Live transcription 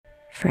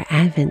For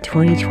Advent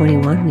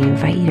 2021, we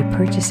invite you to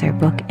purchase our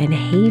book, And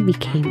Hay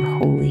Became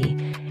Holy,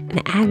 an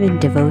Advent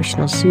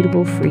devotional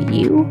suitable for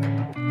you,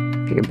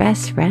 for your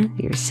best friend,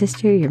 your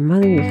sister, your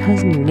mother, your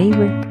cousin, your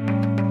neighbor.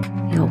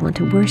 You'll want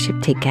to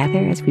worship together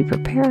as we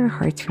prepare our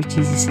hearts for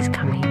Jesus'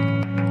 coming.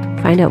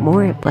 Find out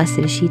more at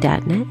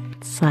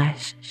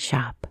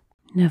blessedisshe.net/shop.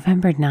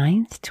 November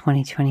 9th,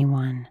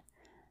 2021.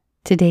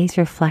 Today's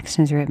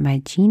reflection is written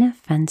by Gina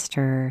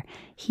Fenster.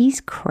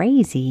 He's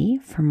crazy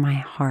for my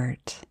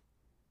heart.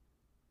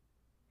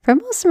 For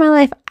most of my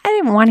life, I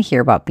didn't want to hear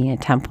about being a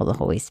temple of the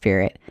Holy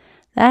Spirit.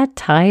 That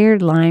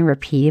tired line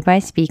repeated by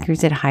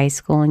speakers at high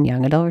school and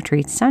young adult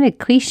retreats sounded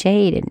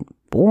cliched and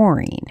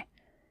boring.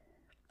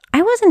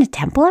 I wasn't a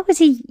temple, I was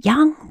a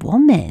young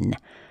woman.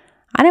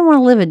 I didn't want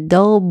to live a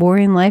dull,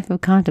 boring life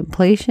of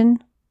contemplation,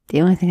 the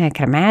only thing I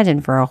could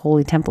imagine for a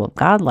holy temple of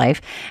God life,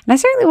 and I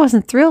certainly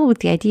wasn't thrilled with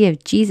the idea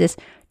of Jesus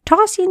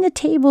tossing the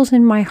tables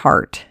in my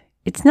heart.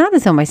 It's not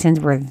as though my sins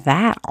were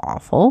that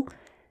awful.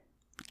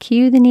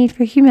 Cue the need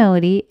for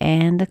humility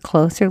and a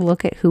closer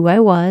look at who I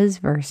was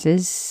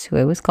versus who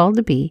I was called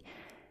to be.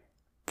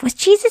 Was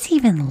Jesus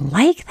even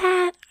like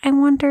that? I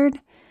wondered.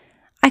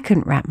 I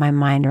couldn't wrap my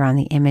mind around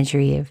the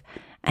imagery of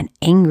an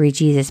angry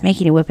Jesus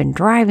making a whip and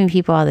driving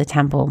people out of the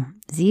temple.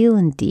 Zeal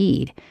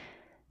indeed.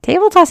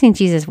 Table tossing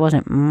Jesus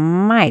wasn't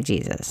my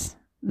Jesus.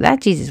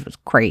 That Jesus was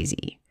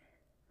crazy.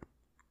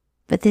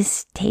 But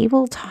this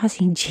table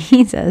tossing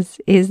Jesus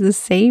is the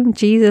same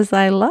Jesus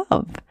I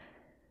love.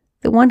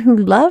 The one who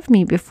loved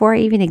me before I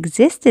even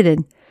existed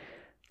and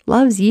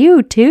loves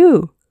you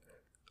too.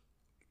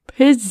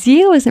 His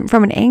zeal isn't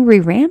from an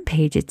angry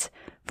rampage. It's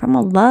from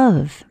a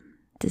love,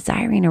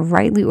 desiring a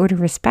rightly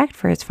ordered respect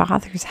for his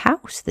Father's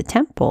house, the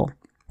temple.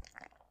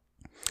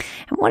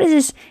 And what does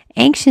this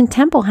ancient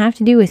temple have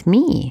to do with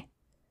me?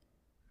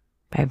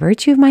 By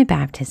virtue of my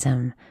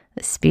baptism,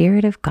 the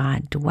Spirit of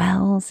God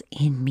dwells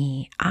in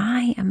me.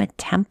 I am a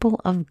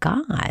temple of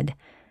God,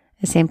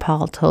 as St.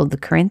 Paul told the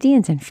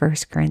Corinthians in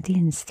 1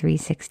 Corinthians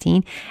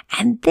 3:16.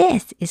 And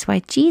this is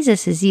why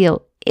Jesus'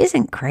 zeal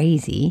isn't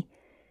crazy.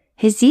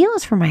 His zeal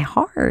is for my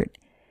heart.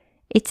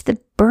 It's the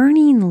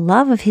burning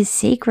love of his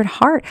sacred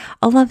heart,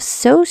 a love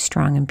so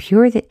strong and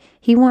pure that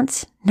he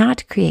wants not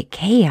to create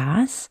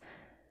chaos,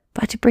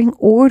 but to bring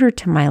order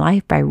to my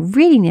life by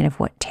ridding it of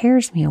what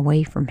tears me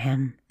away from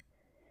him.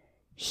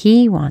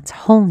 He wants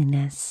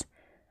holiness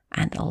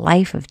and a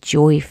life of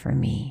joy for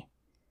me.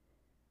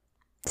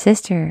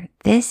 Sister,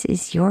 this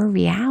is your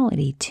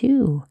reality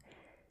too.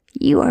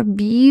 You are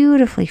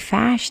beautifully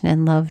fashioned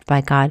and loved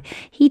by God.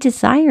 He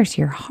desires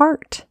your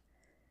heart.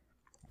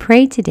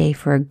 Pray today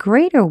for a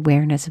greater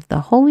awareness of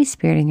the Holy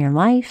Spirit in your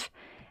life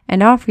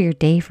and offer your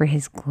day for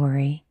his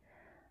glory.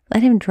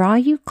 Let him draw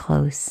you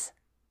close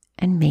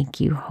and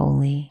make you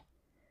holy.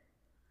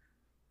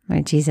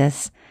 Lord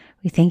Jesus,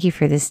 we thank you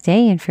for this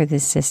day and for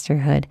this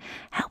sisterhood.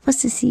 Help us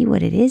to see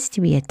what it is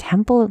to be a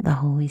temple of the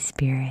Holy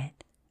Spirit.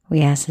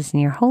 We ask this in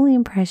your holy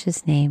and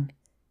precious name.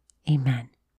 Amen.